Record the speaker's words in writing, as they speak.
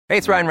Hey,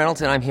 it's Ryan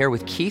Reynolds, and I'm here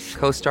with Keith,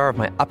 co-star of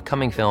my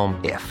upcoming film,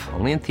 If,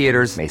 only in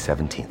theaters May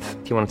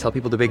 17th. Do you want to tell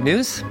people the big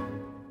news?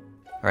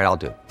 All right, I'll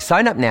do it.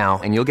 Sign up now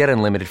and you'll get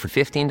unlimited for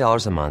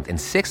 $15 a month and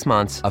 6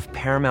 months of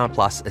Paramount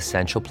Plus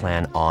Essential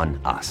Plan on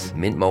us.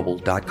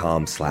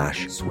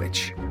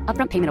 MintMobile.com/switch.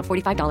 Upfront payment of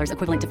 $45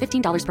 equivalent to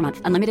 $15 per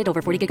month. Unlimited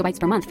over 40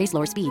 gigabytes per month. Face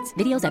lower speeds.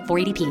 Videos at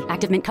 480p.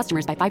 Active Mint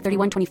customers by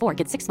 531.24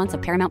 get 6 months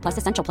of Paramount Plus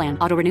Essential Plan.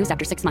 Auto renews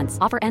after 6 months.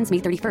 Offer ends May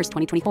 31st,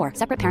 2024.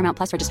 Separate Paramount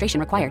Plus registration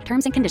required.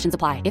 Terms and conditions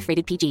apply if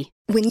rated PG.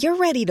 When you're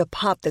ready to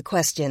pop the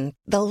question,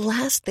 the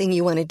last thing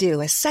you want to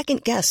do is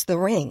second-guess the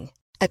ring.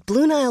 At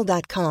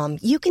BlueNile.com,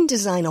 you can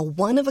design a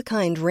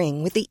one-of-a-kind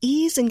ring with the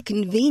ease and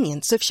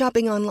convenience of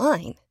shopping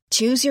online.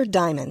 Choose your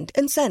diamond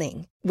and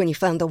setting. When you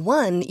find the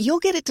one, you'll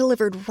get it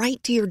delivered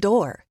right to your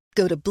door.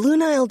 Go to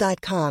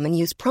BlueNile.com and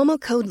use promo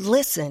code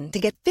LISTEN to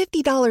get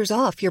 $50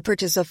 off your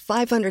purchase of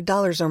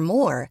 $500 or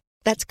more.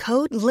 That's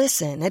code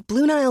LISTEN at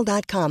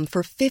BlueNile.com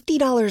for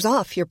 $50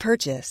 off your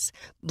purchase.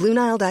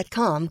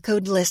 BlueNile.com,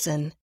 code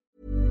LISTEN.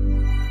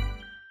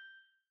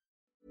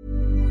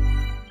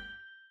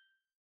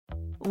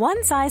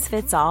 One size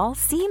fits all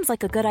seems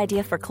like a good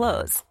idea for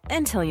clothes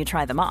until you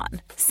try them on.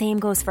 Same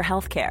goes for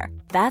healthcare.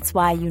 That's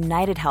why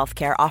United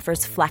Healthcare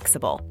offers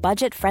flexible,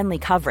 budget-friendly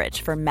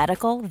coverage for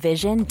medical,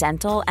 vision,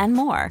 dental, and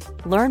more.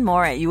 Learn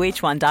more at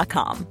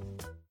UH1.com.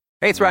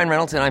 Hey, it's Ryan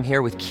Reynolds, and I'm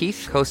here with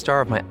Keith,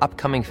 co-star of my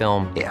upcoming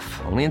film,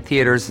 If, only in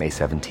theaters May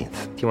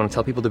 17th. Do you want to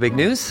tell people the big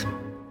news?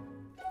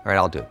 All right,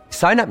 I'll do it.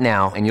 Sign up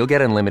now and you'll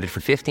get unlimited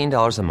for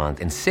 $15 a month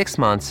and 6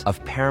 months of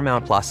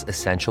Paramount Plus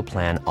Essential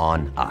Plan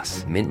on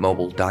us.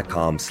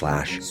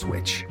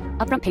 MintMobile.com/switch.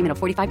 Upfront payment of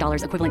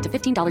 $45 equivalent to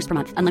 $15 per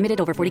month. Unlimited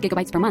over 40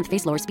 gigabytes per month.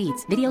 Face lower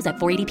speeds. Videos at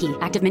 480p.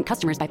 Active Mint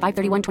customers by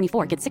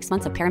 531.24 get 6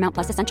 months of Paramount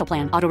Plus Essential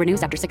Plan. Auto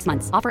renews after 6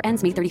 months. Offer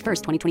ends May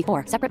 31st,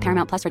 2024. Separate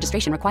Paramount Plus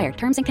registration required.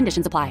 Terms and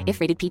conditions apply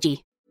if rated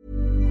PG.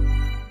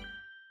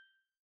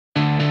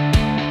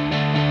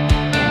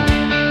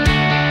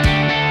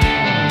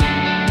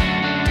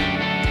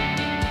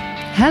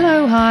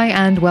 Hello, hi,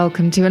 and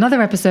welcome to another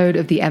episode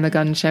of The Emma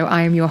Gunn Show.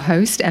 I am your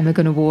host, Emma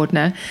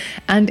Gunnar-Wardner,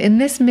 and in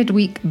this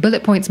midweek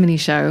Bullet Points mini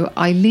show,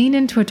 I lean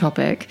into a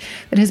topic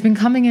that has been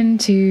coming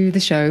into the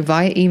show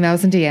via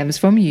emails and DMs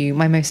from you,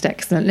 my most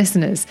excellent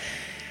listeners.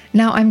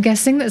 Now, I'm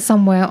guessing that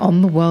somewhere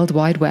on the World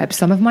Wide Web,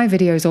 some of my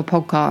videos or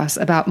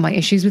podcasts about my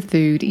issues with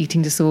food,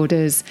 eating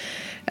disorders,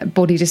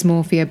 body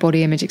dysmorphia,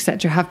 body image,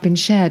 etc. have been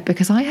shared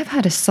because I have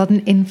had a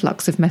sudden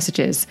influx of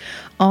messages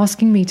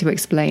asking me to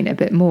explain a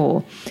bit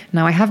more.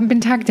 Now, I haven't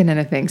been tagged in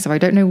anything, so I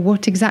don't know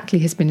what exactly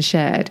has been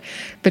shared,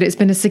 but it's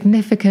been a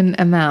significant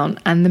amount,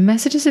 and the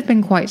messages have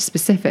been quite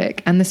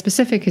specific. And the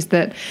specific is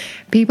that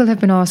people have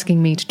been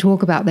asking me to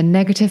talk about the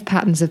negative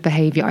patterns of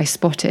behavior I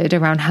spotted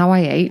around how I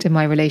ate and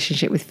my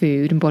relationship with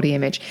food and body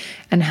image,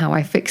 and how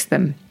I fixed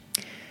them.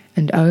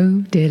 And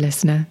oh, dear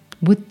listener,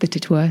 would that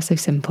it were so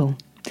simple.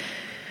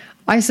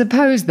 I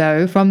suppose,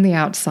 though, from the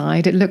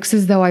outside, it looks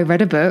as though I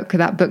read a book,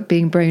 that book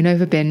being Brain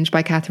Over Binge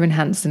by Catherine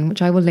Hansen,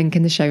 which I will link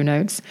in the show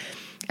notes,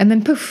 and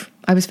then poof,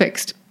 I was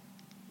fixed.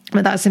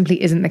 But that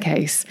simply isn't the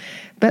case.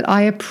 But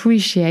I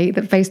appreciate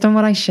that based on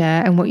what I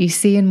share and what you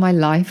see in my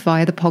life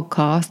via the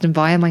podcast and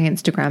via my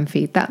Instagram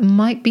feed, that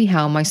might be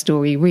how my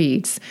story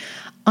reads.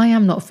 I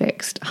am not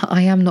fixed.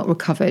 I am not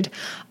recovered.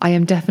 I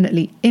am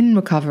definitely in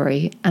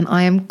recovery, and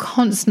I am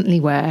constantly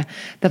aware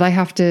that I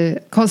have to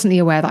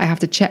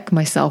check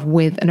myself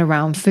with and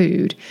around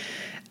food.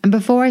 And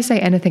before I say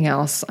anything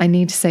else, I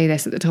need to say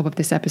this at the top of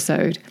this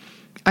episode.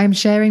 I am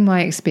sharing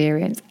my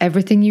experience.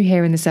 Everything you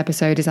hear in this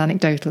episode is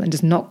anecdotal and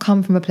does not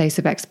come from a place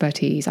of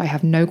expertise. I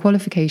have no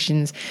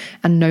qualifications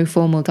and no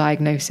formal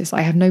diagnosis.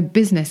 I have no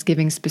business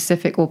giving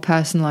specific or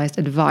personalized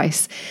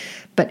advice.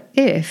 But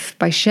if,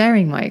 by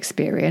sharing my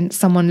experience,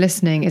 someone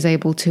listening is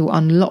able to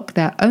unlock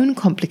their own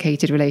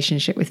complicated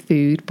relationship with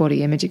food,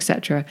 body image,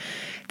 etc.,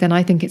 then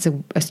I think it's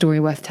a story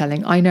worth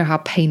telling. I know how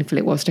painful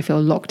it was to feel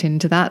locked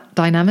into that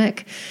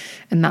dynamic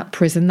and that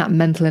prison, that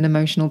mental and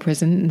emotional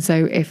prison. And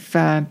so if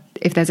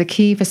there's a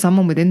key for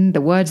someone within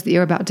the words that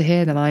you're about to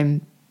hear, then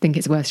I think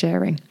it's worth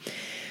sharing.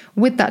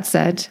 With that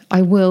said,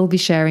 I will be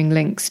sharing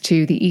links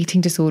to the eating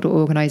disorder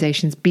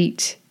organisations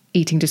Beat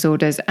Eating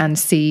Disorders and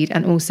Seed,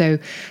 and also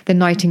the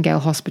Nightingale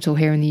Hospital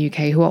here in the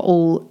UK, who are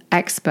all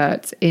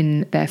experts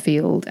in their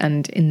field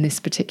and in this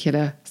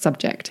particular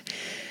subject.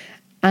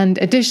 And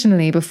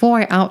additionally,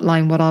 before I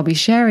outline what I'll be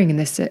sharing in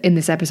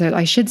this episode,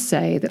 I should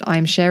say that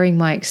I'm sharing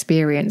my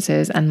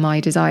experiences, and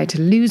my desire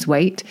to lose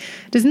weight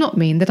does not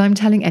mean that I'm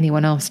telling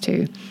anyone else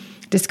to.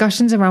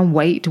 Discussions around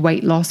weight,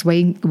 weight loss,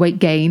 weight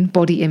gain,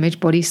 body image,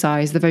 body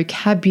size, the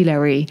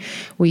vocabulary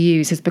we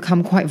use has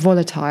become quite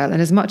volatile. And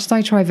as much as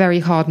I try very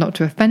hard not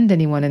to offend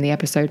anyone in the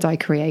episodes I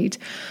create,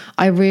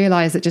 I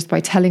realize that just by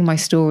telling my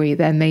story,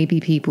 there may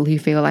be people who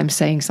feel I'm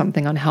saying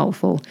something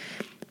unhelpful.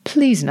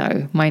 Please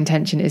know my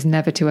intention is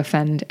never to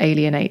offend,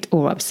 alienate,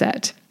 or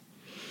upset.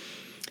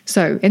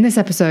 So in this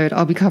episode,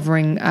 I'll be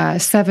covering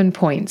 7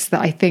 points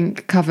that I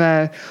think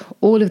cover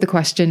all of the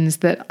questions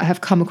that I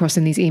have come across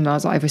in these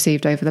emails that I've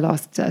received over the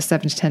last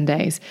 7 to 10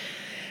 days.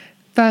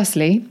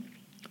 Firstly,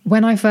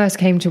 When I first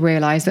came to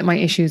realise that my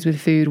issues with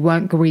food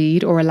weren't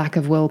greed or a lack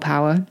of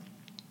willpower.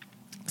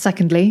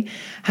 Secondly,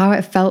 how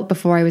it felt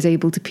before I was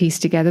able to piece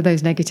together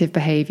those negative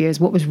behaviours,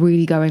 what was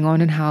really going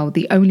on, and how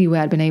the only way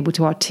I'd been able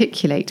to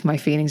articulate my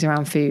feelings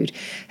around food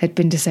had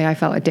been to say I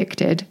felt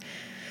addicted.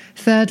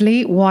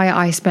 Thirdly, why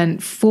I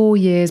spent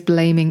years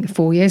blaming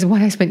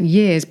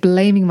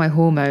my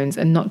hormones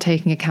and not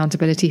taking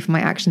accountability for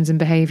my actions and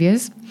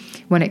behaviours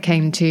when it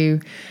came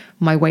to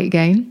my weight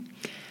gain.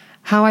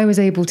 How I was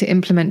able to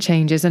implement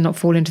changes and not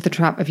fall into the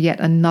trap of yet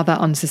another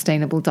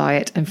unsustainable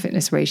diet and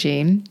fitness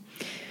regime.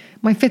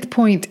 My fifth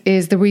point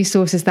is the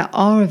resources that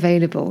are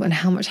available and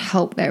how much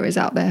help there is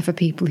out there for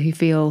people who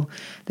feel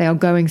they are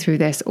going through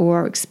this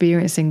or are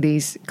experiencing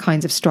these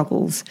kinds of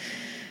struggles.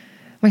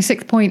 My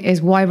sixth point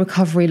is why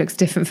recovery looks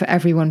different for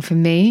everyone. For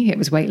me, it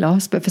was weight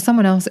loss, but for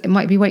someone else, it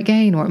might be weight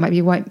gain or it might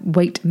be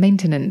weight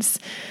maintenance.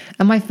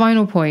 And my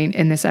final point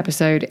in this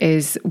episode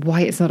is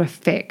why it's not a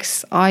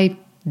fix. I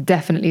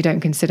definitely don't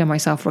consider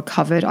myself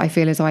recovered. I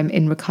feel as though I'm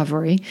in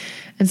recovery.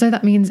 And so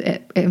that means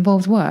it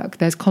involves work.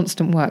 There's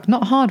constant work,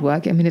 not hard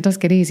work. I mean, it does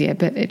get easier,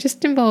 but it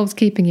just involves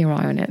keeping your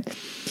eye on it.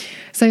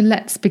 So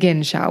let's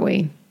begin, shall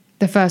we?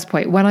 The first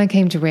point, when I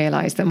came to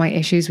realise that my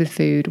issues with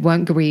food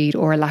weren't greed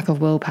or a lack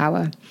of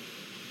willpower.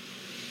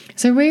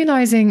 So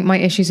realising my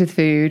issues with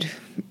food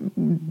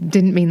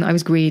didn't mean that I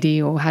was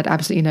greedy or had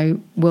absolutely no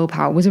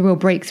willpower. It was a real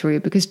breakthrough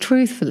because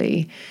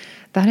truthfully,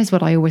 that is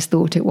what I always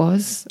thought it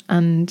was.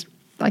 And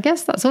I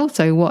guess that's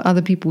also what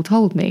other people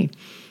told me.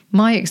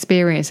 My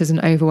experience as an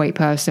overweight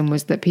person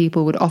was that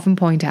people would often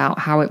point out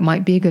how it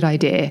might be a good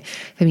idea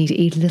for me to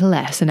eat a little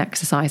less and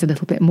exercise a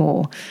little bit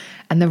more.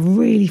 And the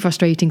really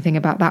frustrating thing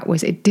about that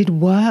was it did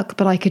work,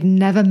 but I could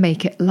never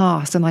make it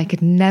last and I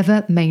could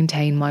never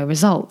maintain my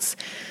results.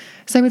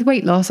 So with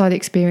weight loss, I'd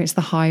experience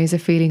the highs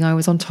of feeling I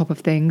was on top of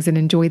things and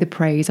enjoy the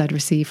praise I'd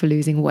receive for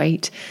losing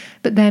weight.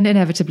 But then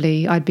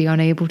inevitably, I'd be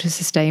unable to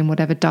sustain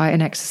whatever diet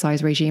and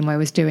exercise regime I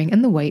was doing,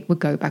 and the weight would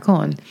go back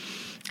on.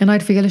 And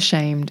I'd feel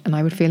ashamed, and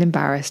I would feel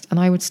embarrassed, and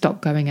I would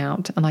stop going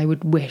out, and I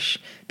would wish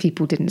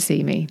people didn't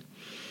see me.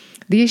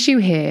 The issue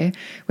here,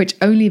 which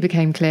only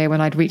became clear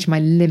when I'd reached my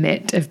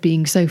limit of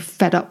being so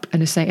fed up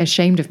and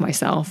ashamed of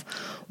myself,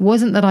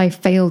 wasn't that I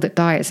failed at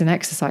diets and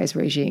exercise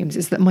regimes.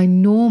 It's that my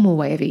normal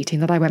way of eating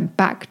that I went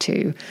back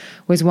to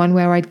was one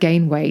where I'd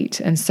gain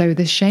weight, and so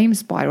the shame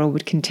spiral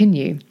would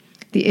continue.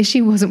 The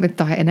issue wasn't with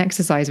diet and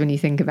exercise when you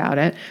think about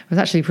it. I was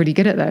actually pretty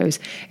good at those.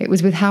 It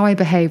was with how I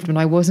behaved when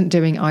I wasn't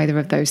doing either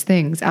of those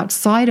things.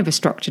 Outside of a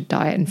structured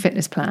diet and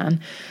fitness plan,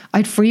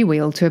 I'd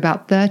freewheel to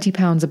about 30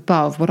 pounds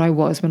above what I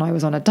was when I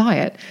was on a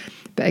diet.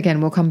 But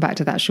again, we'll come back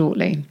to that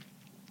shortly.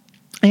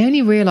 I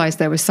only realised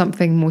there was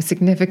something more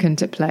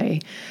significant at play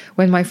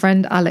when my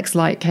friend Alex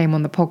Light came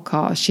on the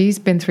podcast. She's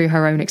been through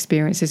her own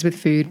experiences with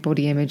food,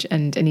 body image,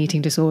 and an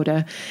eating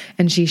disorder,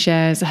 and she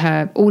shares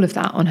all of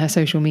that on her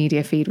social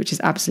media feed, which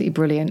is absolutely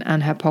brilliant,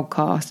 and her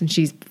podcast, and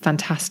she's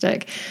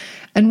fantastic.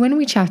 And when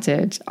we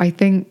chatted, I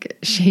think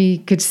she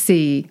could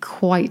see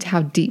quite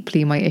how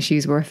deeply my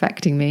issues were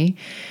affecting me,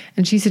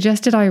 and she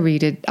suggested I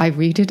read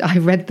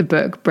the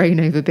book Brain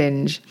Over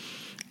Binge.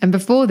 And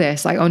before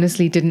this, I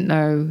honestly didn't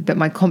know that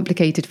my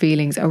complicated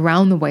feelings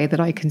around the way that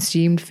I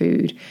consumed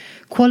food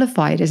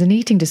qualified as an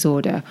eating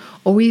disorder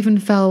or even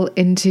fell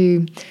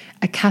into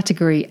a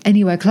category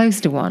anywhere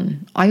close to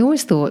one. I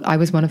always thought I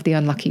was one of the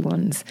unlucky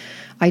ones.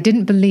 I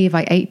didn't believe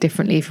I ate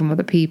differently from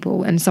other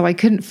people, and so I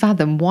couldn't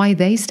fathom why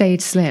they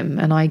stayed slim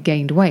and I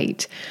gained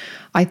weight.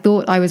 I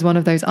thought I was one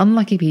of those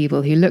unlucky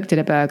people who looked at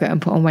a burger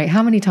and put on weight.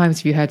 How many times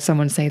have you heard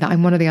someone say that?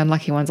 I'm one of the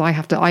unlucky ones.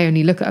 I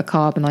only look at a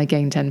carb and I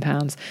gain 10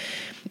 pounds.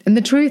 And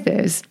the truth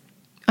is,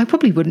 I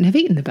probably wouldn't have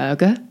eaten the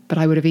burger, but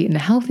I would have eaten a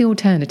healthy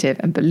alternative,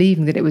 and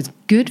believing that it was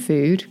good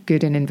food,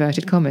 good in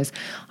inverted commas,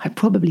 I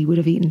probably would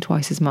have eaten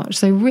twice as much.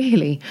 So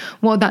really,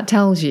 what that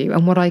tells you,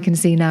 and what I can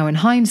see now in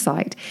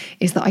hindsight,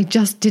 is that I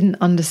just didn't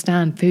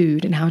understand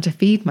food and how to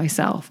feed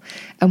myself.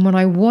 And when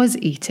I was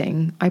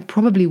eating, I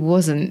probably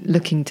wasn't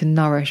looking to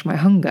nourish my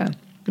hunger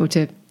or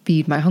to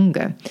feed my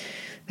hunger.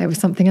 There was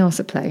something else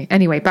at play.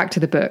 Anyway, back to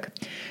the book.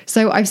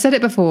 So I've said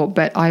it before,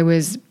 but I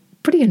was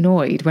pretty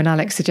annoyed when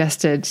Alex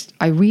suggested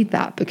I read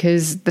that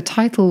because the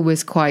title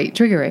was quite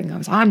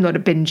triggering. I'm not a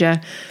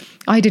binger.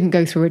 I didn't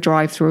go through a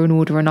drive-through and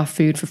order enough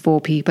food for 4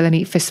 people and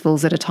eat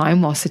fistfuls at a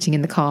time while sitting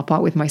in the car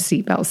park with my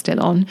seatbelt still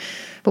on.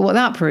 But what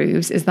that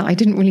proves is that I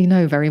didn't really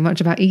know very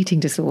much about eating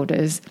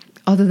disorders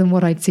other than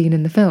what I'd seen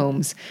in the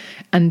films.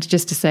 And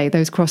just to say,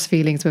 those cross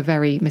feelings were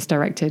very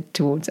misdirected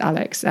towards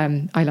Alex.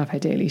 I love her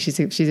dearly. She's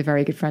a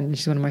very good friend and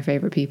she's one of my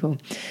favourite people.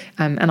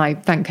 And I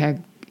thank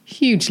her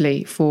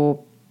hugely for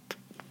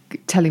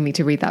telling me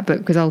to read that book,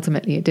 because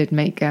ultimately it did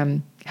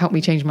help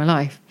me change my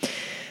life.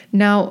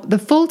 Now, the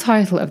full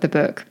title of the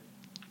book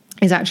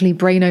is actually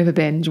Brain Over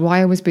Binge,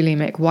 Why I Was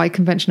Bulimic, Why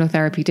Conventional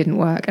Therapy Didn't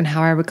Work, and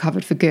How I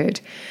Recovered for Good.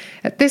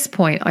 At this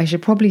point, I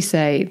should probably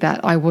say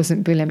that I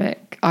wasn't bulimic.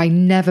 I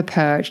never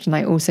purged, and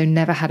I also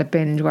never had a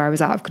binge where I was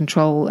out of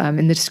control.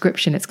 In the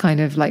description, it's kind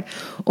of like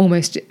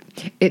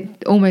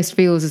it almost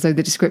feels as though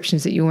the description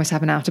is that you almost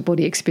have an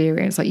out-of-body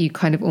experience, like you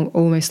kind of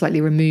almost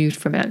slightly removed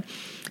from it.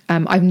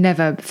 I've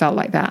never felt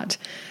like that.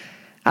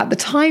 At the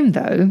time,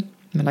 though,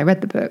 when I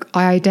read the book,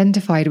 I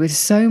identified with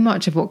so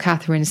much of what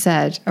Catherine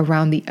said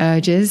around the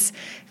urges,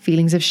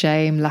 feelings of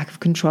shame, lack of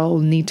control,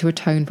 need to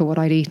atone for what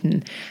I'd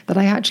eaten, that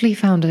I actually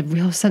found a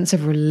real sense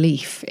of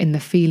relief in the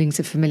feelings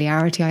of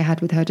familiarity I had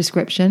with her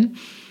description.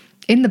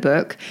 In the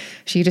book,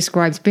 she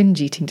describes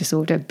binge eating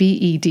disorder,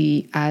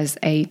 BED, as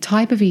a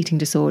type of eating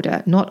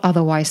disorder not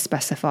otherwise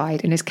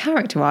specified and is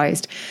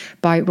characterized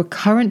by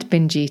recurrent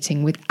binge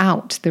eating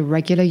without the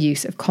regular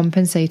use of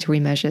compensatory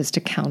measures to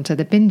counter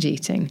the binge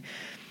eating.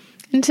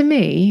 And to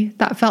me,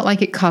 that felt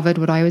like it covered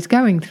what I was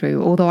going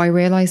through, although I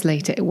realized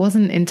later it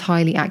wasn't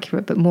entirely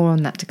accurate, but more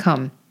on that to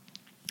come.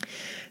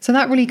 So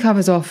that really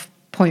covers off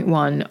point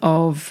one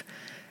of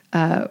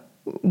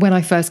when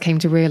I first came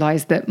to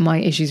realize that my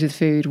issues with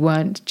food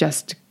weren't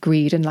just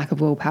greed and lack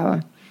of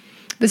willpower.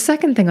 The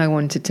second thing I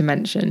wanted to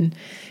mention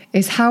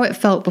is how it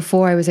felt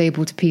before I was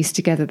able to piece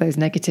together those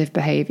negative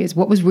behaviors,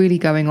 what was really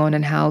going on,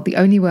 and how the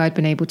only way I'd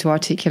been able to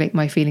articulate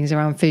my feelings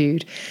around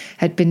food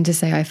had been to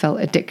say I felt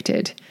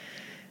addicted.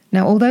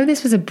 Now, although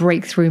this was a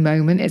breakthrough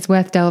moment, it's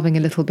worth delving a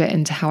little bit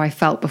into how I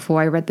felt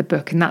before I read the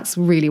book, and that's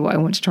really what I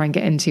want to try and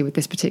get into with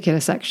this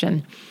particular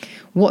section.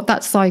 What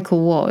that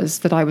cycle was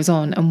that I was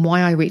on and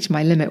why I reached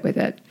my limit with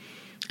it.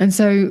 And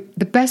so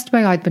the best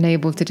way I'd been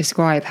able to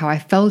describe how I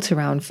felt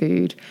around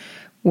food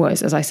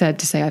was, as I said,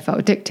 to say I felt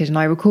addicted. And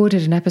I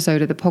recorded an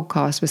episode of the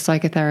podcast with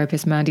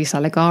psychotherapist Mandy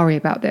Saligari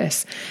about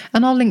this.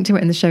 And I'll link to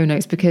it in the show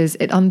notes because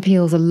it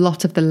unpeels a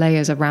lot of the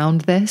layers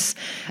around this.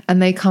 And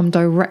they come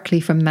directly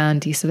from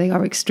Mandy. So they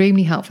are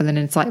extremely helpful and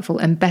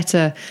insightful and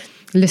better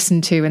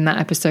listened to in that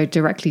episode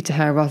directly to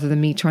her rather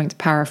than me trying to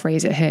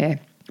paraphrase it here.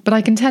 But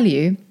I can tell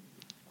you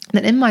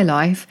that in my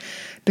life,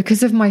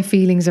 because of my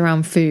feelings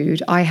around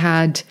food, I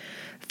had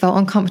felt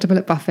uncomfortable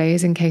at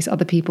buffets in case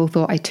other people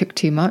thought I took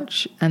too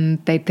much and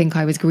they'd think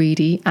I was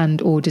greedy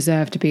and or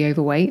deserved to be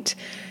overweight.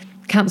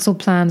 Cancelled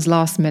plans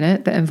last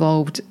minute that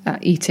involved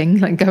eating,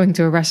 like going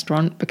to a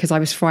restaurant because I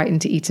was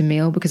frightened to eat a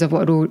meal because of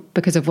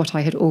what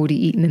I had already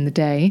eaten in the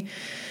day.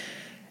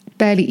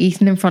 Barely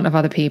eaten in front of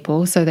other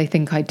people, so they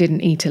think I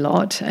didn't eat a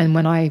lot. And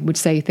when I would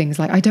say things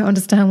like, I don't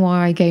understand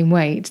why I gain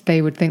weight,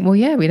 they would think, well,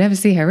 yeah, we never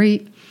see her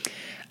eat.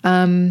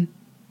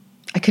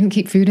 I couldn't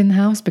keep food in the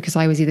house because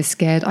I was either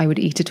scared I would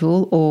eat it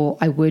all or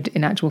I would,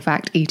 in actual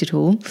fact, eat it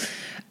all.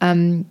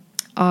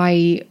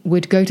 I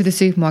would go to the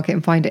supermarket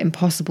and find it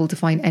impossible to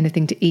find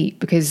anything to eat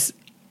because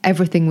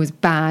everything was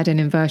bad in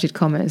inverted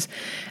commas.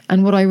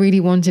 And what I really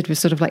wanted was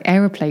sort of like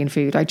aeroplane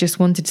food. I just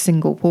wanted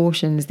single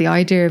portions. The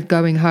idea of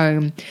going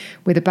home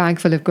with a bag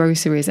full of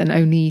groceries and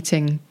only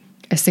eating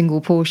a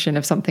single portion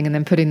of something and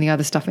then putting the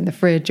other stuff in the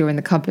fridge or in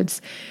the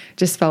cupboards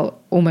just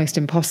felt almost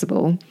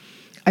impossible.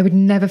 I would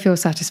never feel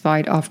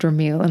satisfied after a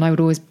meal and I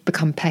would always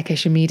become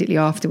peckish immediately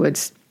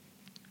afterwards.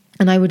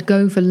 And I would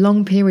go for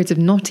long periods of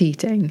not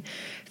eating,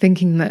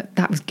 thinking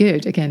that was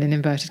good, again, in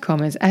inverted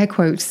commas. Air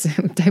quotes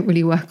don't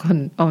really work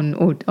on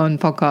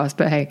podcasts,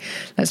 but hey,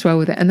 let's roll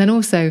with it. And then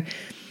also,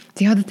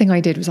 the other thing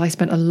I did was I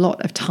spent a lot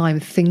of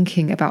time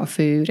thinking about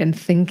food and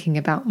thinking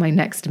about my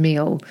next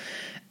meal.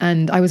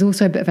 And I was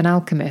also a bit of an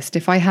alchemist.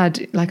 If I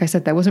had, like I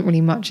said, there wasn't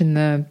really much in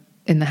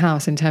the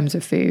house in terms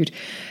of food,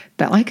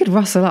 but I could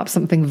rustle up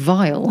something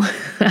vile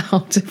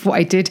out of what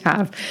I did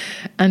have,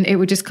 and it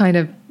would just kind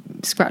of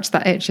scratch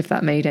that itch, if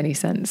that made any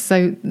sense.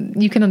 So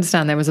you can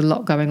understand there was a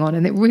lot going on,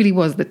 and it really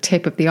was the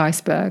tip of the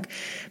iceberg,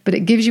 but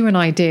it gives you an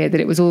idea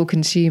that it was all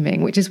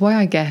consuming, which is why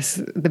I guess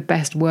the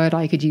best word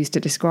I could use to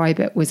describe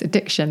it was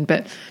addiction.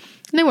 But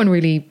no one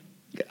really,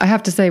 I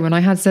have to say, when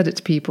I had said it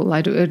to people,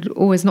 I'd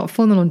always not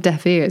fallen on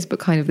deaf ears, but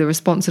kind of the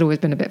response had always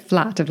been a bit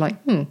flat of like,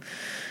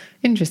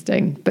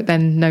 interesting, but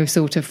then no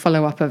sort of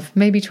follow-up of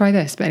maybe try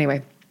this. But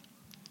anyway,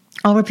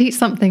 I'll repeat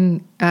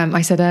something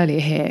I said earlier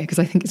here because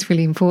I think it's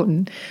really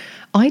important.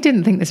 I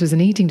didn't think this was an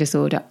eating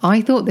disorder.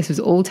 I thought this was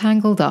all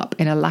tangled up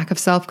in a lack of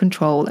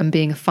self-control and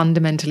being a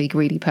fundamentally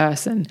greedy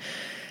person.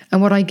 And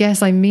what I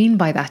guess I mean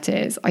by that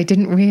is I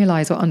didn't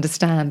realize or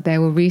understand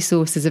there were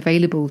resources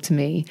available to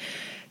me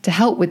to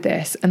help with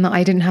this and that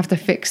I didn't have to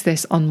fix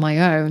this on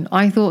my own.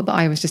 I thought that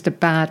I was just a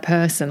bad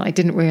person. I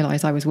didn't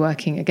realize I was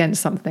working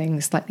against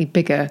something slightly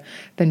bigger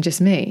than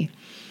just me.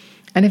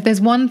 And if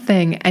there's one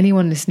thing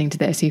anyone listening to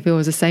this who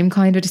feels the same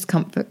kind of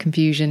discomfort,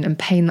 confusion and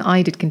pain that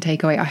I did can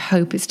take away, I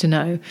hope it's to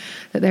know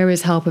that there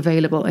is help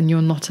available and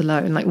you're not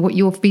alone. Like what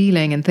you're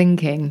feeling and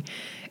thinking,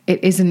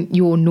 it isn't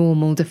your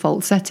normal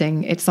default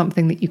setting. It's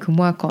something that you can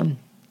work on.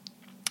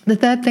 The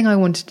third thing I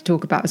wanted to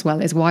talk about as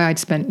well is why I'd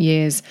spent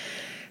years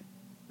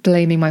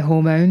blaming my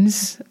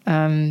hormones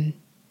and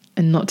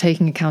not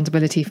taking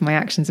accountability for my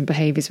actions and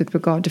behaviours with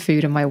regard to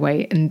food and my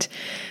weight. And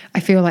I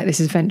feel like this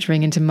is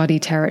venturing into muddy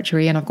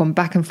territory and I've gone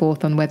back and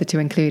forth on whether to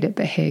include it,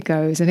 but here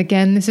goes. And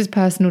again, this is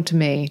personal to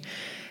me,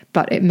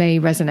 but it may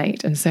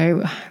resonate. And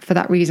so for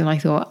that reason, I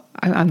thought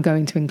I'm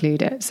going to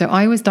include it. So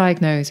I was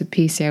diagnosed with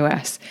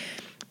PCOS,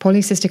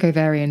 polycystic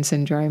ovarian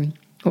syndrome,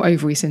 or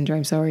ovary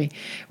syndrome,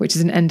 which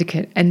is an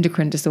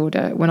endocrine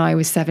disorder when I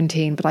was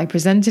 17, but I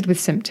presented with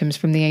symptoms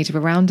from the age of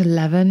around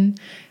 11,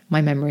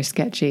 My memory is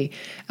sketchy.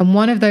 And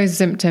one of those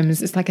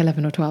symptoms, it's like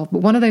 11 or 12,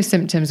 but one of those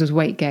symptoms was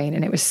weight gain,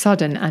 and it was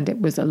sudden and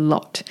it was a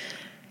lot.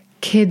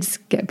 Kids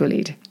get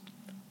bullied.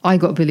 I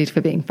got bullied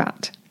for being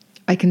fat.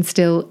 I can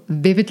still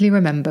vividly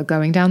remember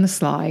going down the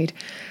slide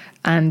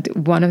and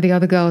one of the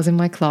other girls in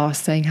my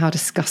class saying how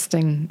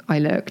disgusting I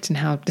looked and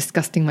how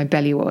disgusting my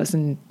belly was,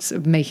 and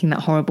sort of making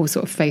that horrible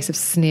sort of face of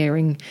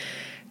sneering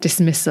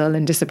dismissal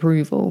and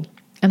disapproval.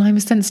 And I'm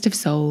a sensitive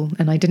soul,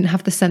 and I didn't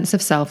have the sense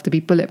of self to be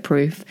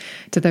bulletproof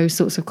to those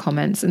sorts of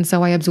comments. And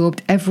so I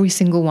absorbed every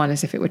single one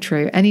as if it were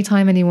true.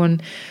 Anytime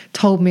anyone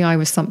told me I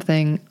was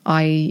something,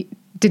 I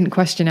didn't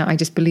question it, I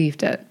just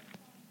believed it.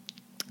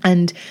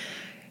 And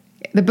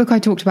the book I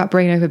talked about,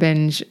 Brain Over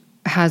Binge,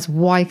 has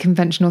why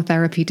conventional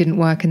therapy didn't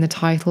work in the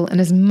title. And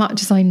as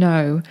much as I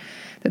know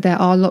that there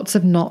are lots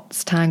of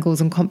knots, tangles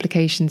and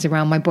complications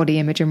around my body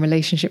image and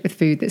relationship with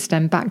food that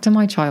stem back to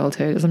my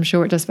childhood, as I'm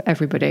sure it does for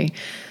everybody,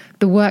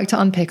 the work to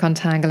unpick,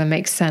 untangle and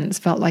make sense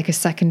felt like a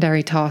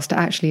secondary task to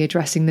actually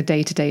addressing the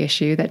day-to-day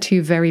issue. They're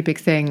two very big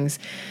things.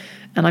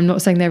 And I'm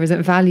not saying there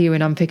isn't value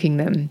in unpicking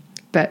them,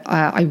 but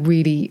I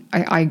really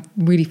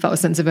felt a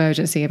sense of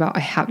urgency about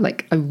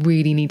I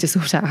really need to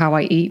sort out how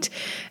I eat.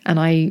 And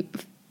I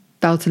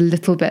felt a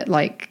little bit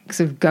like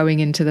sort of going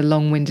into the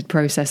long-winded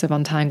process of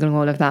untangling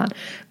all of that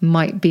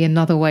might be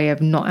another way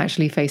of not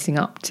actually facing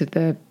up to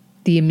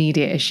the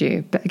immediate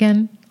issue. But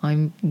again,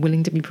 I'm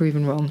willing to be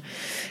proven wrong.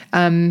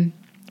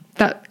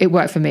 That it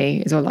worked for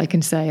me is all I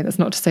can say. That's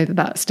not to say that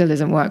that still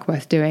isn't work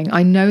worth doing.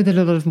 I know that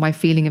a lot of my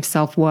feeling of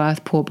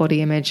self-worth, poor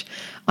body image,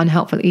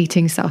 unhelpful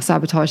eating,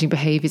 self-sabotaging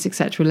behaviours,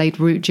 etc. laid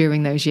root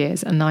during those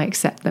years, and I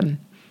accept them.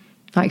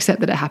 I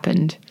accept that it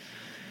happened.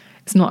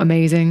 It's not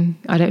amazing.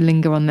 I don't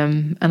linger on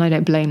them and I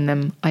don't blame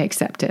them. I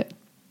accept it.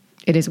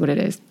 It is what it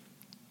is.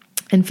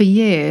 And for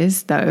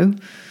years, though,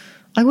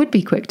 I would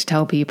be quick to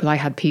tell people I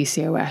had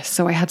PCOS,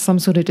 so I had some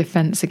sort of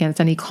defense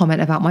against any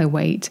comment about my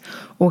weight,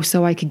 or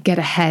so I could get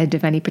ahead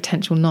of any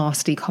potential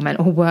nasty comment,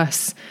 or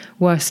worse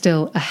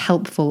still, a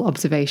helpful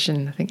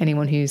observation. I think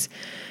anyone who's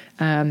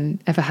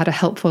ever had a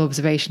helpful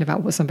observation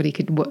about what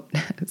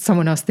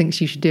someone else thinks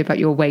you should do about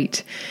your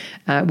weight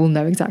will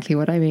know exactly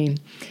what I mean.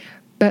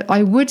 But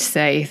I would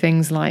say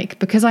things like,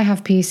 because I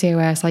have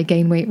PCOS, I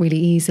gain weight really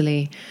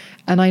easily.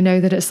 And I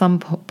know that at some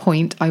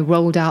point I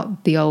rolled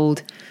out the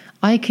old,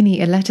 I can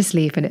eat a lettuce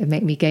leaf and it would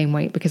make me gain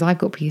weight because I've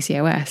got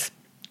PCOS.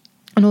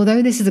 And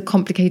although this is a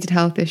complicated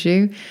health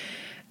issue,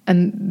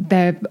 and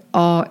there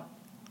are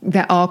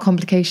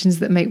complications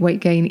that make weight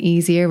gain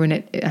easier,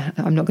 and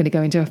I'm not going to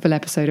go into a full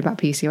episode about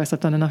PCOS.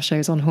 I've done enough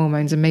shows on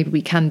hormones, and maybe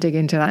we can dig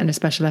into that in a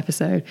special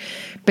episode.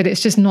 But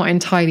it's just not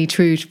entirely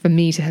true for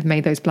me to have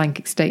made those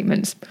blanket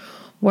statements.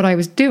 What I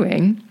was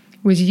doing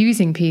was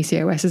using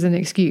PCOS as an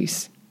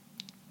excuse.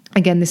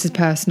 Again, this is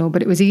personal,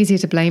 but it was easier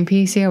to blame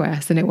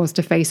PCOS than it was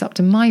to face up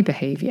to my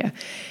behaviour.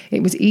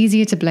 It was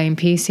easier to blame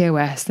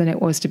PCOS than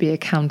it was to be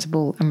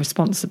accountable and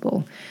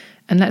responsible.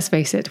 And let's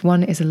face it,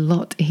 one is a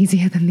lot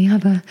easier than the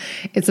other.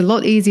 It's a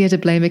lot easier to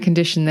blame a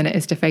condition than it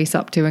is to face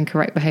up to and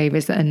correct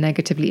behaviours that are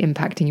negatively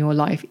impacting your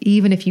life,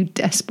 even if you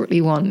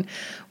desperately want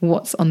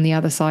what's on the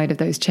other side of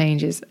those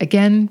changes.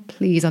 Again,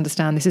 please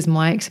understand this is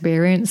my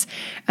experience,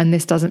 and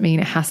this doesn't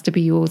mean it has to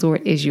be yours or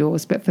it is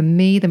yours. But for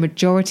me, the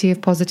majority of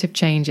positive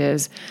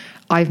changes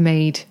I've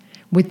made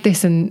with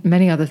this and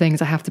many other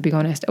things, I have to be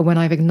honest, are when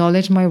I've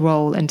acknowledged my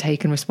role and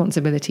taken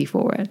responsibility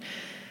for it,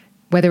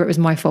 whether it was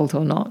my fault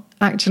or not.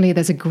 Actually,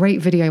 there's a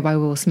great video by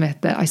Will Smith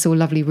that I saw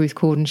lovely Ruth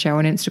Corden share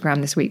on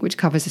Instagram this week, which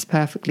covers this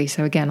perfectly.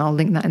 So again, I'll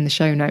link that in the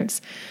show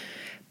notes.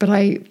 But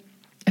I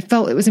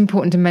felt it was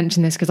important to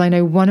mention this because I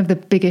know one of the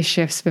biggest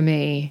shifts for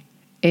me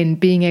in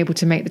being able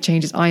to make the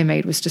changes I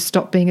made was to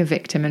stop being a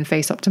victim and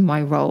face up to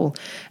my role.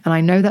 And I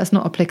know that's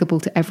not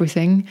applicable to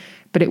everything,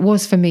 but it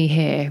was for me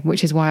here,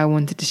 which is why I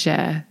wanted to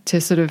share,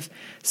 to sort of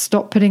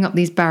stop putting up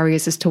these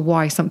barriers as to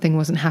why something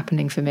wasn't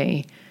happening for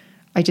me.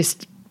 I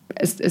just,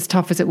 as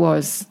tough as it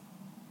was,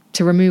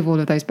 to remove all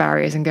of those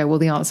barriers and go, well,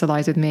 the answer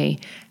lies with me,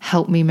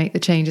 help me make the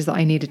changes that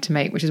I needed to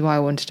make, which is why I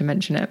wanted to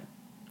mention it.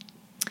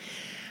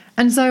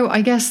 And so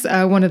I guess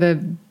one of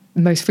the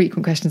most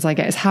frequent questions I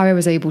get is how I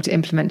was able to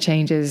implement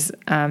changes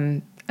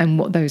and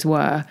what those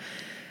were.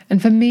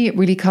 And for me, it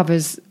really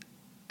covers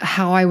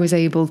how I was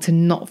able to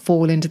not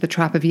fall into the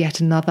trap of yet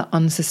another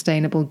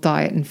unsustainable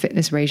diet and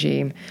fitness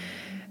regime.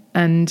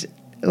 And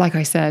like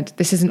I said,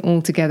 this isn't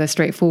altogether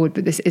straightforward,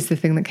 but this is the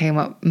thing that came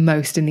up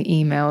most in the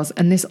emails.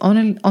 And this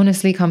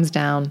honestly comes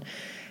down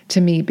to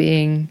me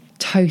being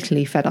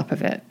totally fed up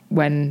of it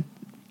when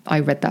I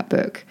read that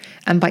book.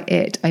 And by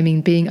it, I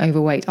mean being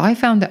overweight. I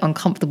found it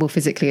uncomfortable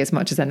physically as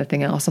much as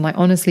anything else. And I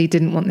honestly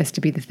didn't want this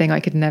to be the thing I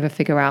could never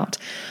figure out.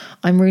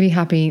 I'm really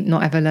happy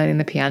not ever learning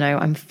the piano.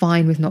 I'm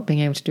fine with not being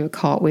able to do a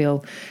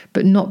cartwheel,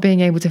 but not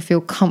being able to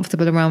feel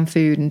comfortable around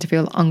food and to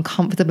feel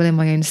uncomfortable in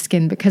my own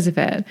skin because of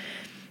it.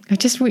 I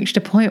just reached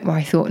a point where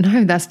I thought,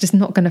 no, that's just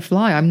not going to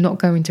fly. I'm not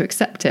going to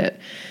accept it.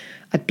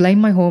 I'd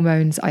blame my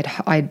hormones. I'd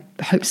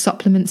hope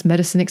supplements,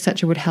 medicine,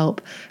 etc. would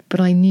help.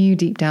 But I knew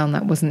deep down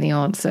that wasn't the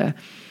answer.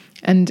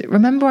 And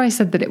remember I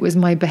said that it was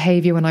my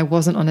behavior when I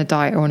wasn't on a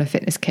diet or on a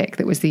fitness kick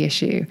that was the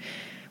issue?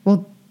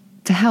 Well,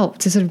 to help,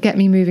 to sort of get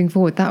me moving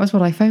forward, that was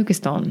what I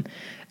focused on.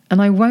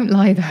 And I won't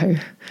lie though,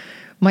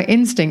 my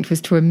instinct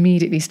was to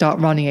immediately start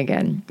running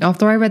again.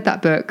 After I read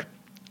that book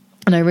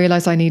and I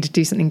realized I needed to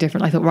do something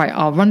different, I thought, right,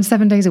 I'll run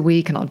 7 days a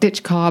week and I'll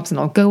ditch carbs and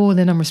I'll go all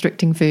in on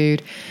restricting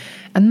food.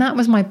 And that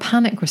was my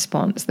panic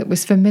response that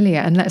was familiar.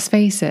 And let's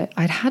face it,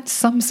 I'd had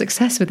some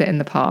success with it in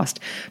the past.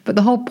 But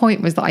the whole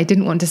point was that I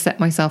didn't want to set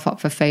myself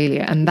up for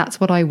failure. And that's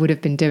what I would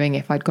have been doing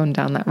if I'd gone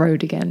down that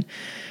road again.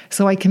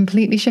 So I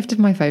completely shifted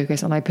my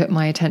focus and I put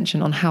my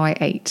attention on how I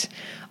ate.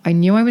 I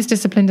knew I was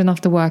disciplined enough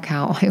to work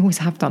out. I always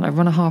have done. I've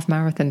run a half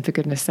marathon, for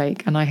goodness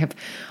sake. And I've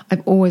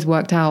always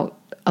worked out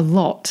a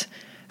lot.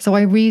 So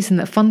I reasoned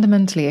that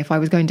fundamentally, if I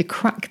was going to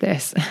crack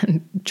this,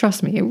 and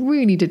trust me, it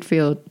really did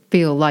feel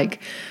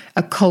like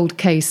a cold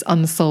case,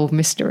 unsolved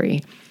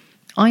mystery,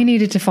 I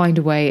needed to find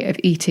a way of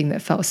eating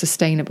that felt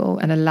sustainable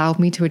and allowed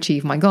me to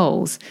achieve my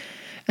goals.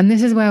 And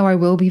this is where I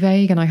will be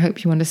vague, and I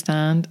hope you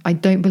understand. I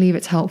don't believe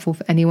it's helpful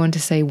for anyone to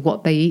say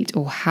what they eat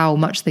or how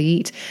much they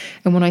eat.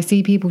 And when I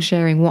see people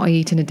sharing what I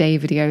eat in a day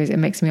videos, it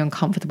makes me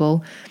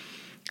uncomfortable.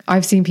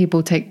 I've seen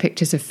people take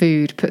pictures of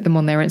food, put them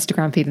on their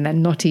Instagram feed and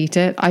then not eat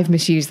it. I've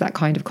misused that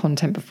kind of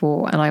content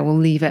before, and I will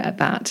leave it at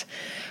that.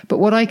 But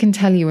what I can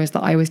tell you is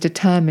that I was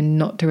determined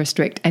not to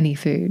restrict any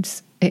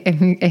foods,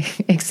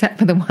 except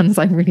for the ones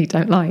I really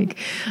don't like.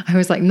 I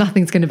was like,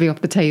 nothing's going to be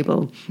off the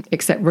table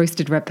except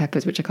roasted red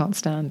peppers, which I can't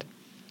stand,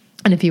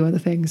 and a few other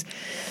things.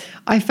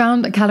 I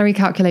found a calorie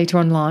calculator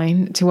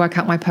online to work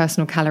out my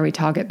personal calorie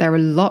target. There are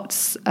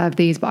lots of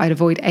these, but I'd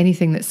avoid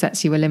anything that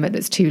sets you a limit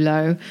that's too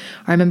low.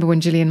 I remember when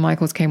Gillian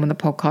Michaels came on the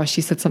podcast,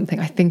 she said something,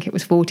 I think it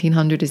was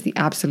 1400 is the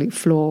absolute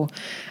floor.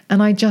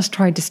 And I just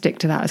tried to stick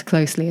to that as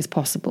closely as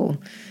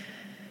possible.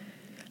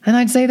 And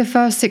I'd say the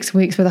first 6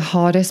 weeks were the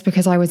hardest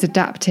because I was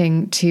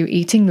adapting to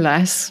eating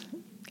less,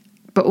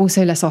 but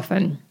also less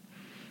often.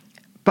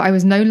 But I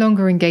was no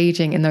longer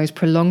engaging in those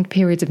prolonged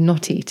periods of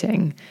not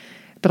eating.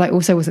 But I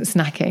also wasn't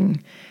snacking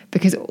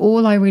because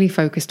all I really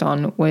focused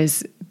on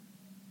was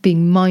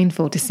being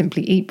mindful to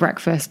simply eat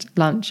breakfast,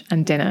 lunch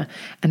and dinner.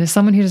 And as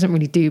someone who doesn't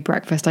really do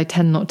breakfast, I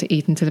tend not to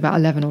eat until about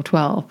 11 or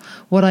 12.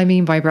 What I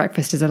mean by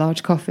breakfast is a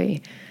large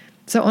coffee.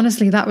 So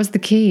honestly, that was the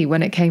key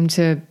when it came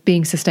to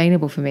being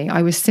sustainable for me.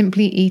 I was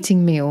simply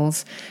eating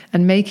meals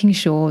and making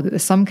sure that the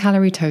sum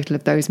calorie total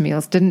of those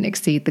meals didn't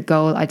exceed the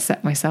goal I'd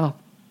set myself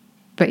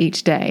for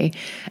each day,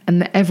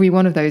 and that every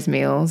one of those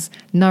meals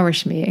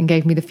nourished me and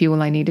gave me the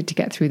fuel I needed to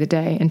get through the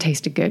day and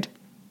tasted good.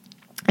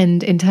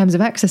 And in terms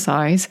of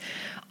exercise,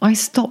 I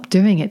stopped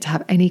doing it to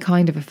have any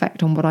kind of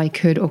effect on what I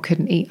could or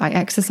couldn't eat. I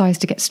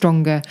exercised to get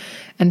stronger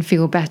and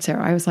feel better.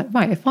 I was like,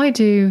 right, if I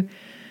do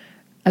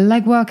a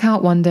leg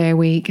workout one day a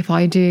week, if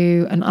I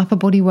do an upper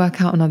body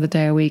workout another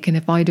day a week, and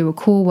if I do a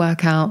core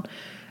workout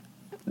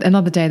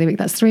another day of the week,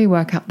 that's 3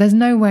 workouts. There's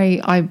no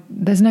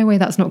way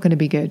that's not going to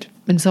be good.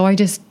 And so I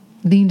just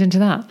leaned into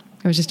that.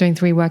 I was just doing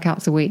 3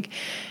 workouts a week.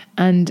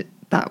 And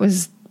that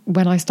was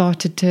when I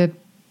started to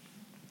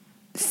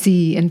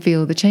see and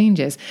feel the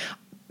changes.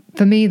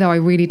 For me, though, I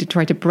really did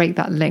try to break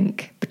that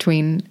link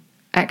between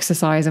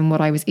exercise and what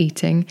I was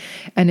eating,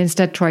 and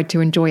instead tried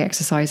to enjoy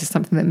exercise as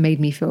something that made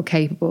me feel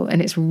capable.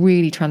 And it's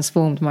really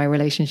transformed my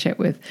relationship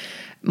with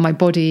my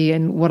body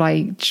and what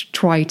I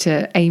try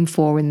to aim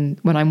for when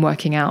I'm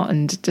working out,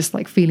 and just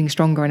like feeling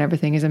stronger and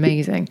everything is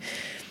amazing.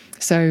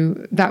 So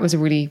that was a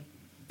really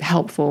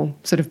helpful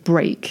sort of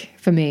break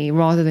for me,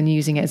 rather than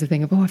using it as a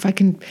thing of, if I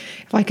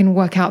can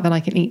work out, then I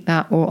can eat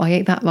that, or I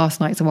ate that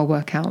last night, so I'll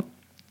work out.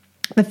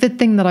 The 5th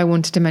thing that I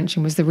wanted to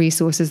mention was the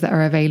resources that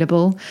are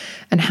available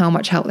and how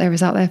much help there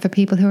is out there for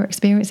people who are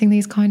experiencing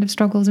these kind of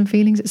struggles and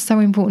feelings. It's so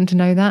important to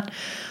know that.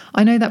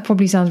 I know that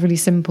probably sounds really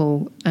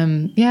simple.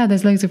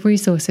 There's loads of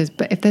resources,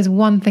 but if there's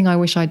one thing I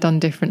wish I'd done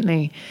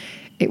differently,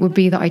 it would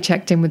be that I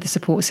checked in with the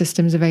support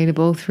systems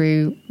available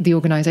through the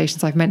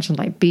organisations I've mentioned,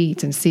 like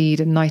Beat and Seed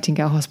and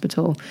Nightingale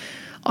Hospital.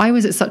 I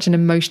was at such an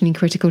emotionally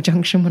critical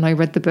junction when I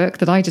read the book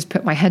that I just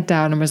put my head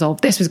down and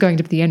resolved this was going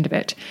to be the end of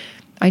it.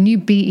 I knew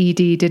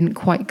BED didn't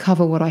quite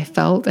cover what I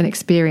felt and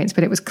experienced,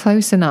 but it was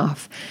close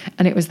enough,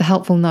 and it was the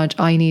helpful nudge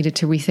I needed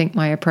to rethink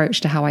my approach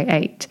to how I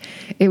ate.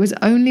 It was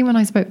only when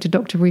I spoke to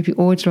Dr. Rupi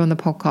Aujla on the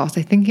podcast,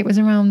 I think it was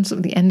around sort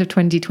of the end of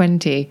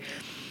 2020,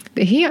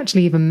 that he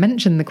actually even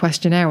mentioned the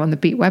questionnaire on the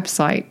Beat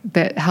website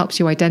that helps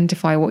you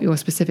identify what your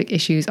specific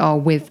issues are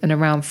with and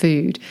around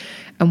food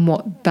and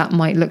what that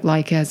might look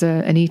like as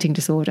an eating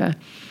disorder.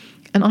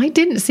 And I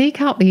didn't seek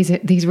out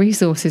these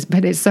resources,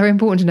 but it's so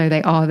important to know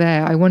they are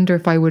there. I wonder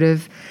if I would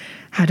have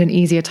had an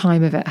easier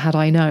time of it had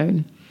I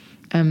known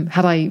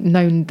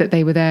that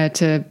they were there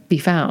to be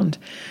found.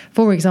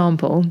 For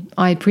example,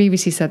 I had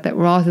previously said that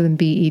rather than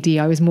BED,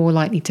 I was more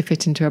likely to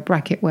fit into a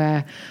bracket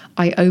where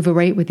I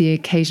overate with the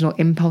occasional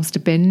impulse to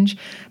binge,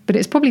 but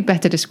it's probably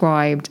better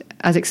described,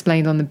 as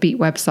explained on the Beat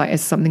website,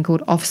 as something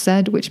called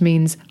OFSED, which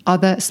means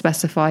other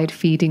specified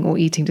feeding or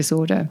eating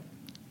disorder.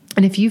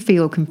 And if you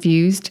feel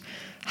confused,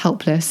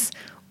 helpless,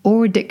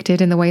 or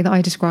addicted in the way that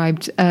I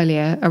described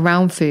earlier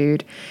around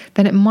food,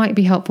 then it might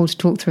be helpful to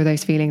talk through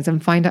those feelings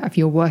and find out if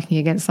you're working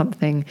against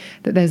something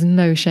that there's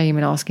no shame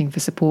in asking for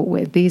support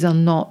with. These are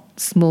not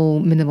small,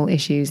 minimal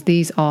issues.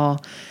 These are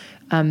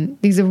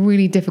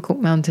really difficult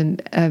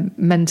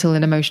mental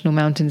and emotional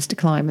mountains to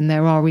climb, and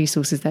there are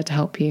resources there to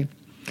help you.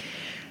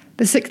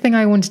 The sixth thing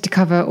I wanted to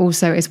cover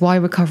also is why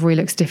recovery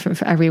looks different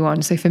for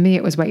everyone. So for me,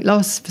 it was weight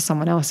loss. For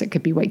someone else, it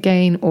could be weight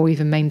gain or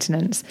even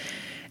maintenance.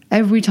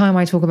 Every time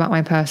I talk about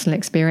my personal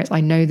experience, I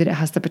know that it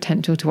has the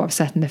potential to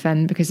upset and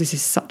offend because this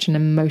is such an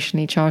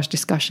emotionally charged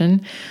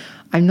discussion.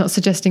 I'm not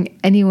suggesting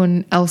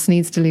anyone else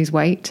needs to lose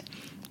weight,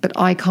 but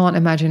I can't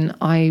imagine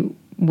I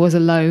was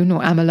alone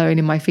or am alone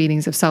in my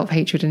feelings of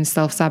self-hatred and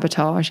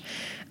self-sabotage.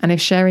 And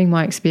if sharing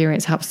my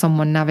experience helps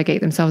someone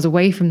navigate themselves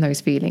away from those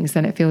feelings,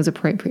 then it feels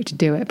appropriate to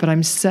do it. But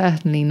I'm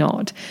certainly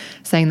not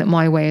saying that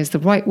my way is the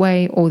right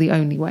way or the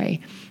only way.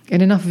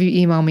 And enough of you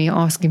email me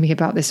asking me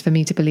about this for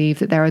me to believe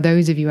that there are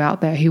those of you out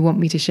there who want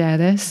me to share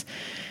this.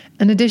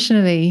 And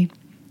additionally,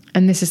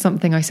 and this is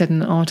something I said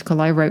in an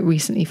article I wrote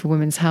recently for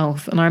Women's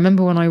Health, and I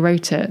remember when I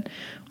wrote it,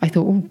 I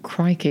thought, oh,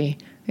 crikey.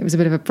 It was a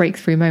bit of a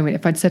breakthrough moment.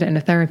 If I'd said it in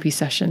a therapy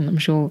session, I'm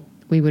sure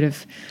we would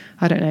have,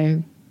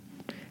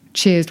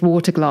 cheersed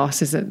water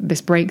glasses at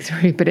this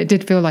breakthrough, but it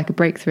did feel like a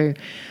breakthrough.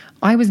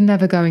 I was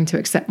never going to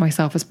accept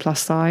myself as plus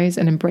size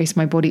and embrace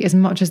my body, as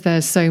much as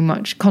there's so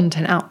much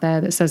content out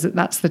there that says that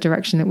that's the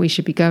direction that we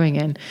should be going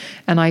in.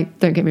 And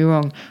don't get me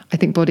wrong, I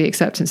think body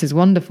acceptance is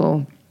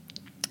wonderful.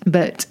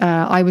 But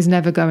I was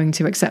never going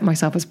to accept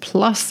myself as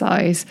plus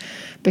size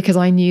because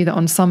I knew that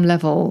on some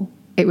level,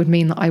 it would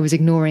mean that I was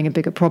ignoring a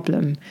bigger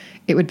problem.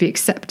 It would be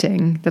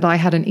accepting that I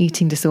had an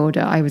eating disorder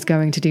I was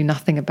going to do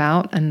nothing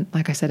about. And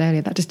like I said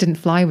earlier, that just didn't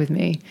fly with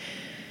me.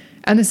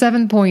 And the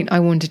seventh point I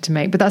wanted to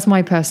make, but that's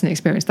my personal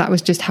experience. That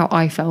was just how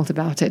I felt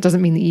about it. It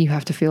doesn't mean that you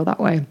have to feel that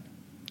way.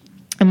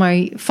 And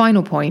my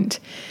final point,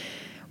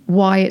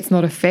 why it's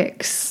not a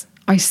fix.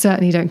 I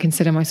certainly don't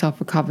consider myself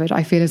recovered.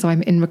 I feel as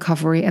I'm in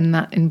recovery, and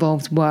that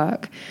involves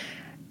work.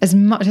 As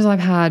much as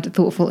I've had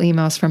thoughtful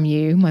emails from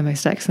you, my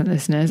most excellent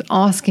listeners,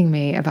 asking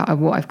me about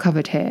what I've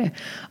covered here,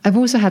 I've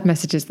also had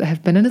messages that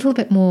have been a little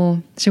bit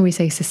more, shall we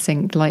say,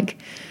 succinct, like,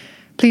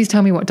 please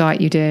tell me what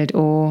diet you did,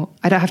 or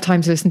I don't have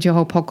time to listen to your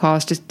whole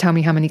podcast, just tell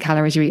me how many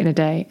calories you eat in a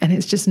day. And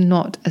it's just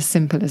not as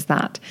simple as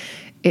that.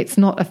 It's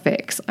not a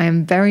fix. I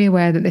am very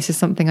aware that this is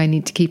something I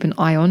need to keep an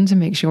eye on to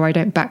make sure I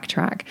don't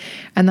backtrack.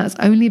 And that's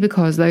only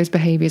because those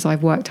behaviors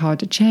I've worked hard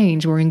to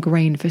change were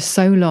ingrained for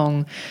so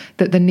long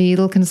that the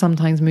needle can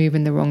sometimes move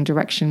in the wrong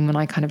direction when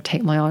I kind of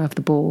take my eye off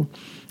the ball.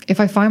 If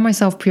I find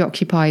myself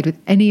preoccupied with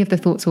any of the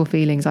thoughts or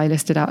feelings I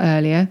listed out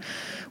earlier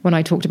when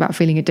I talked about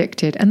feeling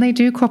addicted, and they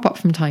do crop up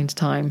from time to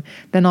time,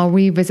 then I'll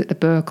revisit the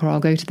book or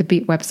I'll go to the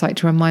Beat website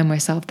to remind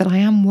myself that I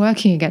am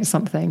working against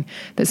something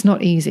that's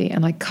not easy,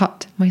 and I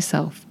cut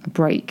myself a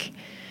break.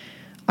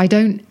 I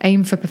don't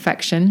aim for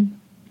perfection.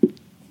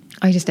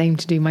 I just aim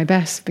to do my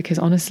best because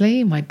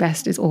honestly, my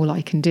best is all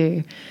I can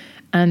do.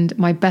 And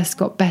my best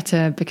got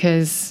better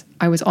because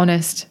I was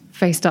honest,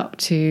 faced up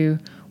to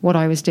what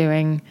I was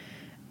doing.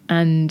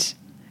 And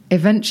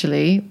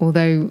eventually,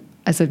 although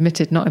as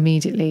admitted, not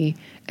immediately,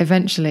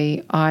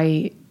 eventually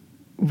I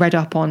read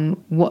up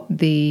on what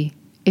the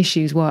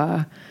issues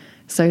were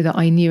so that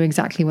I knew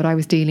exactly what I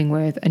was dealing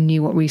with and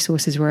knew what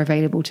resources were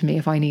available to me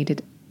if I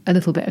needed a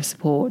little bit of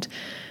support.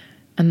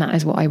 And that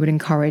is what I would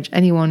encourage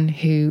anyone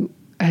who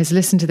has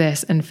listened to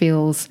this and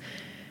feels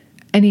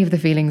any of the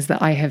feelings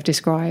that I have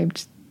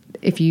described.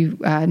 If you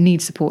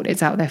need support,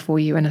 it's out there for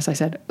you. And as I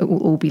said, it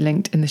will all be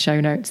linked in the show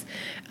notes.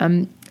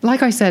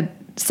 Like I said,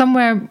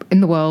 somewhere in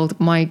the world,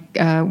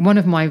 one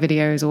of my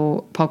videos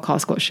or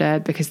podcasts got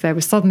shared because there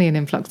was suddenly an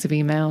influx of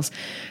emails.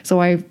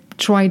 So I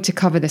tried to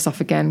cover this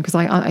off again because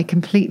I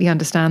completely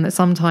understand that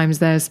sometimes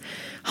there's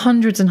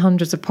hundreds and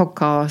hundreds of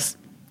podcasts,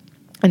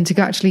 and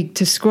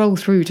to scroll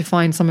through to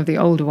find some of the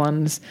older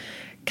ones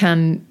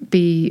can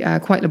be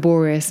quite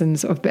laborious and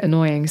sort of a bit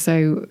annoying.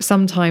 So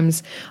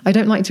sometimes I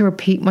don't like to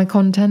repeat my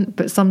content,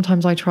 but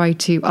sometimes I try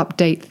to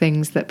update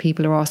things that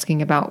people are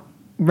asking about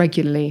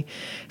regularly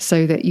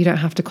so that you don't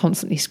have to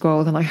constantly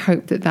scroll. And I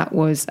hope that that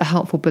was a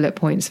helpful bullet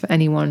points for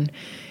anyone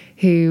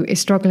who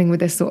is struggling with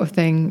this sort of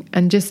thing.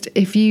 And just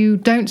if you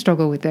don't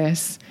struggle with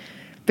this,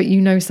 but you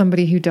know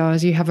somebody who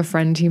does, you have a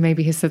friend who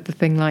maybe has said the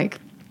thing like,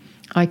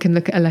 I can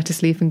look at a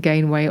lettuce leaf and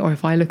gain weight, or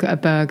if I look at a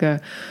burger,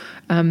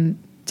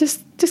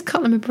 just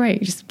cut them a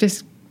break.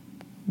 Just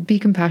be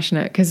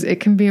compassionate, because it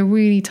can be a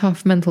really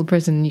tough mental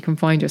prison you can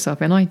find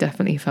yourself in. I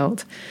definitely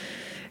felt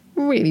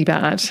really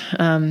bad.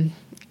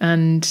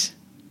 And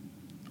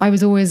I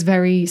was always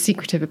very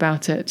secretive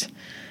about it.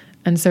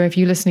 And so if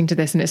you're listening to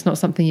this and it's not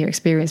something you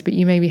experience, but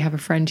you maybe have a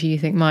friend who you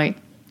think might,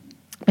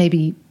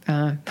 maybe,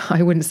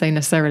 I wouldn't say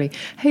necessarily,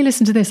 hey,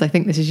 listen to this, I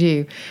think this is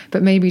you.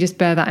 But maybe just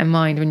bear that in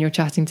mind when you're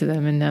chatting to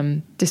them,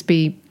 and just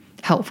be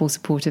helpful,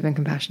 supportive and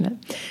compassionate.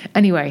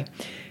 Anyway,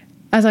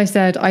 as I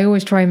said, I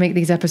always try and make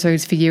these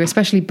episodes for you,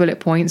 especially bullet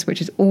points,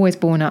 which is always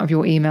born out of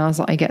your emails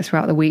that I get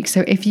throughout the week.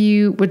 So if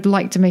you would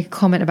like to make a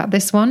comment about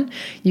this one,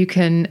 you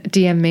can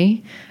DM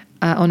me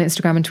on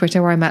Instagram and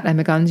Twitter, where I'm at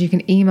Emma Guns. You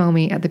can email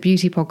me at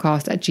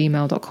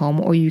thebeautypodcast@gmail.com,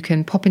 or you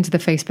can pop into the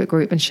Facebook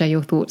group and share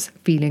your thoughts,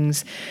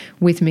 feelings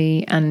with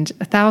me and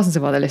thousands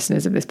of other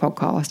listeners of this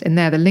podcast. In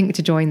there, the link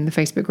to join the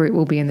Facebook group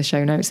will be in the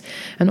show notes.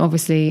 And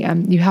obviously,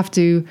 you have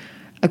to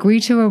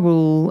agree to a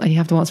rule and you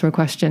have to answer a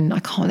question. I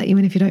can't let you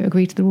in if you don't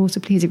agree to the rule, so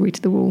please agree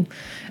to the rule.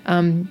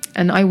 And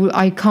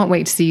I can't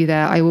wait to see you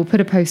there. I will put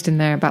a post in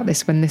there about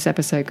this when this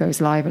episode goes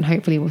live, and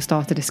hopefully we'll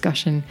start a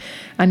discussion.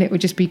 And it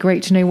would just be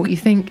great to know what you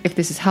think, if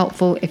this is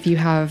helpful, if you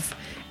have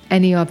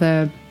any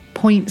other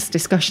points,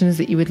 discussions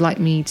that you would like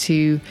me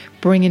to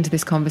bring into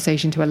this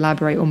conversation to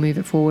elaborate or move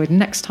it forward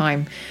next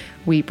time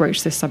we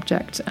broach this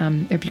subject.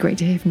 It'd be great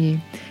to hear from you.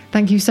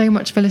 Thank you so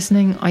much for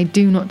listening. I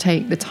do not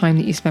take the time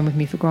that you spend with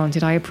me for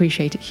granted. I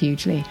appreciate it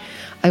hugely.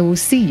 I will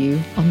see you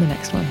on the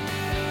next one.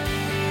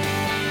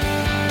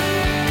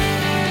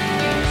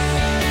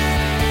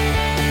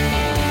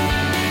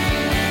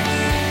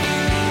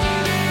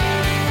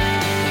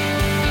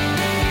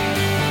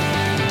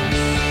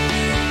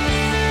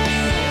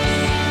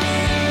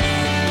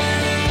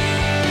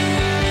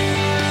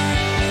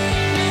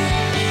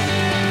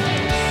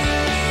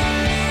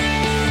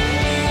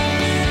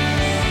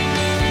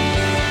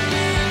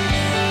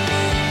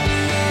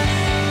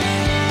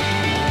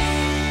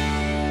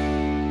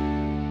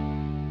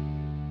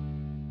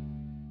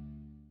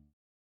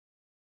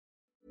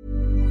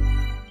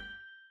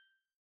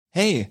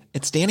 Hey,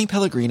 it's Danny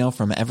Pellegrino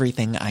from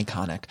Everything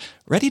Iconic.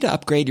 Ready to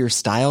upgrade your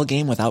style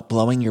game without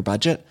blowing your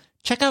budget?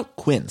 Check out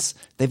Quince.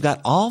 They've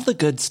got all the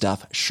good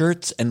stuff,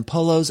 shirts and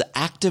polos,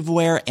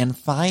 activewear, and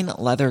fine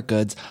leather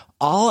goods,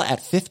 all at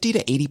 50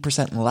 to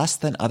 80% less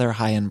than other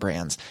high-end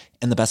brands.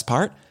 And the best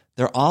part?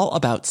 They're all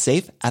about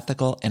safe,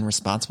 ethical, and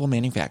responsible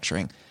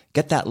manufacturing.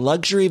 Get that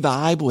luxury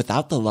vibe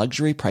without the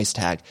luxury price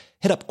tag.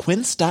 Hit up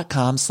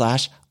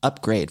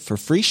quince.com/upgrade for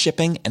free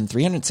shipping and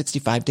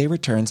 365-day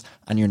returns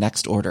on your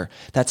next order.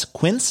 That's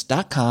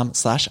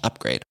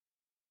quince.com/upgrade.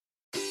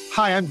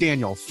 Hi, I'm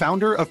Daniel,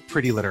 founder of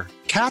Pretty Litter.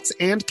 Cats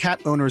and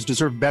cat owners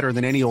deserve better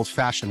than any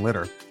old-fashioned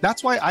litter.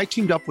 That's why I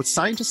teamed up with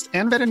scientists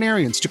and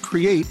veterinarians to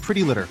create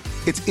Pretty Litter.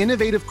 Its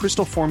innovative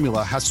crystal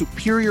formula has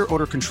superior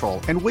odor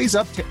control and weighs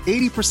up to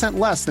 80%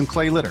 less than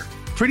clay litter.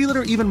 Pretty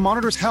Litter even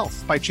monitors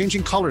health by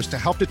changing colors to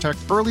help detect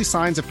early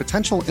signs of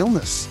potential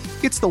illness.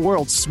 It's the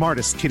world's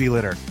smartest kitty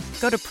litter.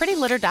 Go to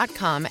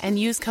prettylitter.com and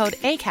use code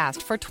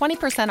ACAST for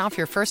 20% off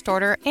your first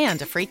order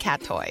and a free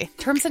cat toy.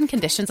 Terms and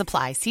conditions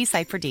apply. See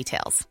site for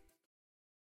details.